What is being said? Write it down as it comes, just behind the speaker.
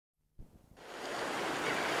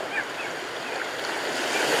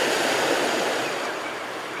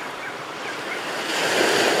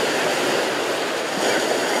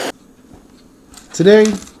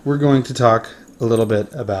Today we're going to talk a little bit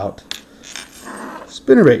about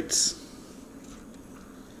spinnerbaits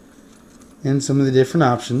and some of the different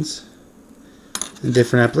options and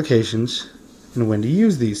different applications and when to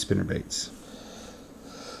use these spinnerbaits.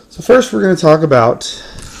 So first we're going to talk about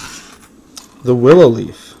the willow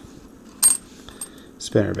leaf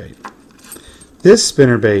spinnerbait. This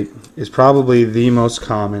spinnerbait is probably the most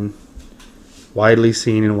common, widely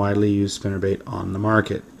seen and widely used spinnerbait on the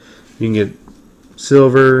market. You can get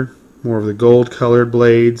silver, more of the gold colored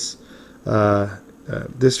blades.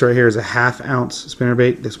 This right here is a 1/2 ounce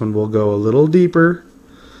spinnerbait. This one will go a little deeper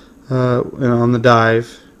on the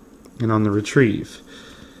dive and on the retrieve.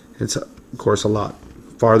 It's of course a lot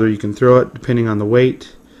farther you can throw it depending on the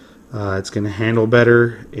weight. It's going to handle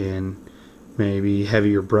better in maybe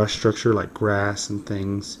heavier brush structure like grass and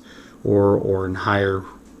things, or in higher,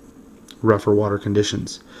 rougher water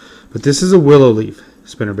conditions. But this is a willow leaf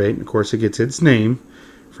spinnerbait, and of course it gets its name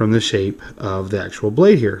from the shape of the actual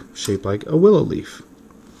blade here, shaped like a willow leaf.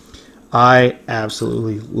 I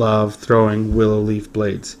absolutely love throwing willow leaf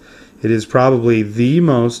blades. It is probably the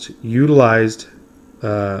most utilized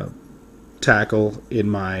tackle in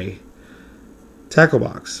my tackle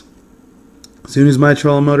box. As soon as my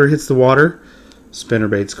trolling motor hits the water,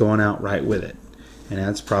 spinnerbait's going out right with it. And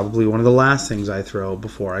that's probably one of the last things I throw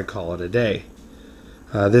before I call it a day.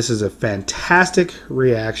 This is a fantastic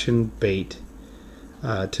reaction bait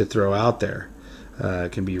to throw out there.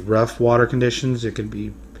 It can be rough water conditions, it can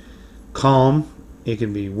be calm, it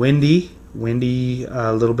can be windy.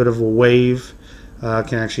 A little bit of a wave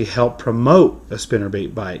can actually help promote a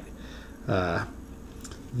spinnerbait bite.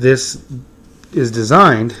 This is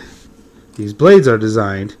designed, these blades are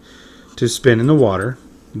designed to spin in the water,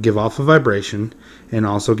 give off a vibration, and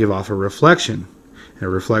also give off a reflection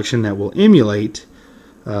that will emulate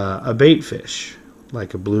a bait fish,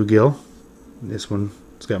 like a bluegill. This one's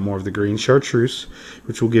got more of the green chartreuse,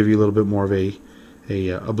 which will give you a little bit more of a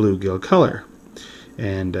bluegill color.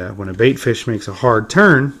 And when a bait fish makes a hard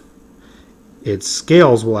turn, its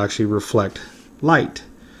scales will actually reflect light,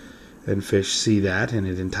 and fish see that, and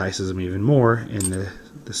it entices them even more. And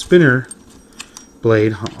the spinner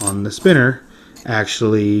blade on the spinner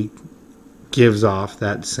actually gives off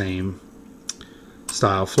that same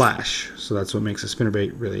style flash. So that's what makes a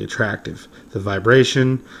spinnerbait really attractive. The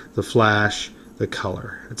vibration, the flash, the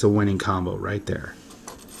color. It's a winning combo right there.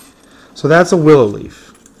 So that's a willow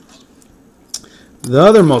leaf. The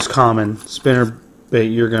other most common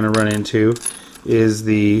spinnerbait you're going to run into is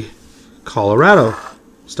the Colorado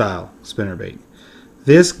style spinnerbait.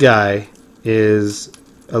 This guy is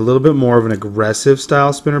a little bit more of an aggressive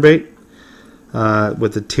style spinnerbait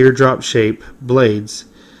with the teardrop shape blades.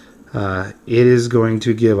 It is going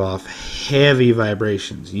to give off heavy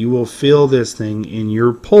vibrations. You will feel this thing in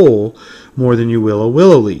your pole more than you will a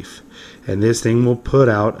willow leaf, and this thing will put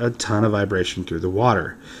out a ton of vibration through the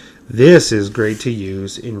water. This is great to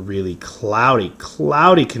use in really cloudy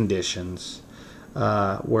conditions,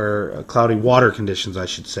 cloudy water conditions, I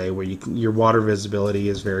should say, where your water visibility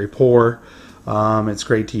is very poor. It's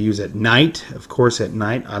great to use at night. Of course, at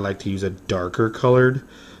night I like to use a darker colored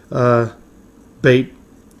bait,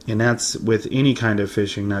 and that's with any kind of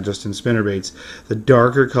fishing, not just in spinnerbaits. The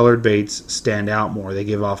darker colored baits stand out more. They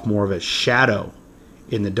give off more of a shadow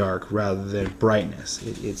in the dark rather than brightness.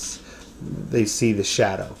 They see the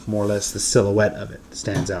shadow, more or less the silhouette of it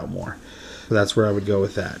stands out more. So that's where I would go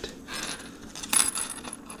with that.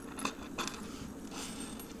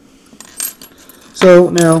 So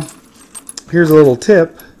now, here's a little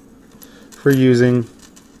tip for using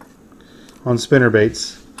on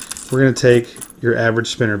spinnerbaits. We're going to take your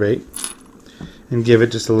average spinnerbait and give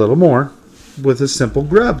it just a little more with a simple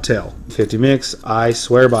grub tail. 50 mix, I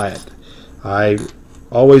swear by it. I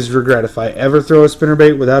always regret if I ever throw a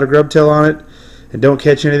spinnerbait without a grub tail on it and don't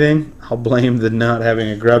catch anything. I'll blame the not having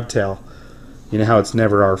a grub tail. You know how it's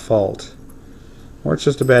never our fault. Or it's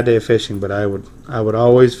just a bad day of fishing, but I would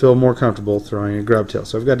always feel more comfortable throwing a grub tail.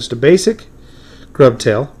 So I've got just a basic grub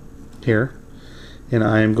tail here, and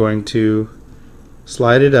I am going to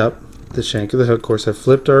slide it up the shank of the hook. Of course, I've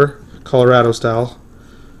flipped our Colorado style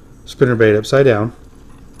spinnerbait upside down.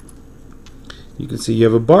 You can see you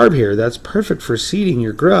have a barb here. That's perfect for seating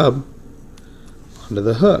your grub onto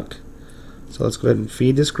the hook. So let's go ahead and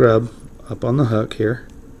feed this grub up on the hook here.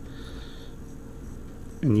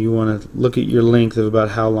 And you want to look at your length of about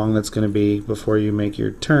how long that's going to be before you make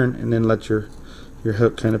your turn, and then let your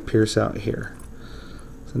hook kind of pierce out here.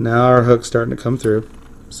 So now our hook's starting to come through.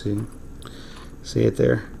 See it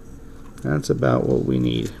there? That's about what we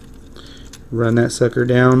need. Run that sucker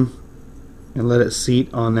down and let it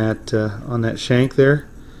seat on that shank there.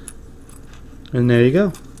 And there you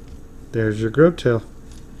go. There's your grub tail.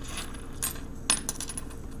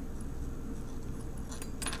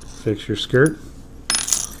 Fix your skirt.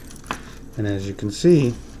 And as you can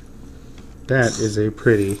see, that is a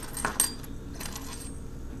pretty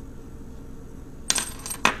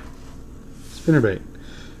spinnerbait.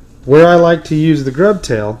 Where I like to use the grub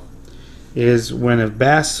tail is when a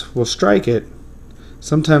bass will strike it,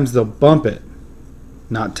 sometimes they'll bump it.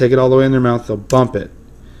 Not take it all the way in their mouth, they'll bump it.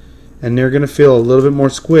 And they're going to feel a little bit more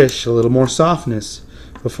squish, a little more softness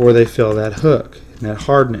before they feel that hook and that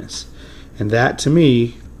hardness. And that to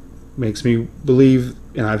me makes me believe,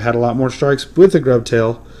 and I've had a lot more strikes with the grub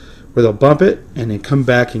tail where they'll bump it and then come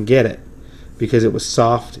back and get it because it was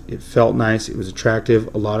soft, it felt nice, it was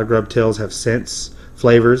attractive. A lot of grub tails have scents,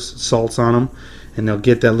 flavors, salts on them, and they'll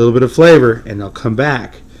get that little bit of flavor and they'll come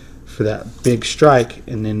back for that big strike,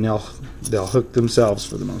 and then they'll hook themselves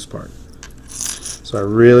for the most part. So I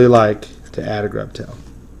really like to add a grub tail.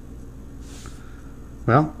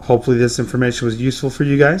 Well, hopefully this information was useful for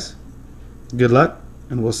you guys. Good luck,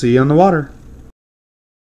 and we'll see you on the water.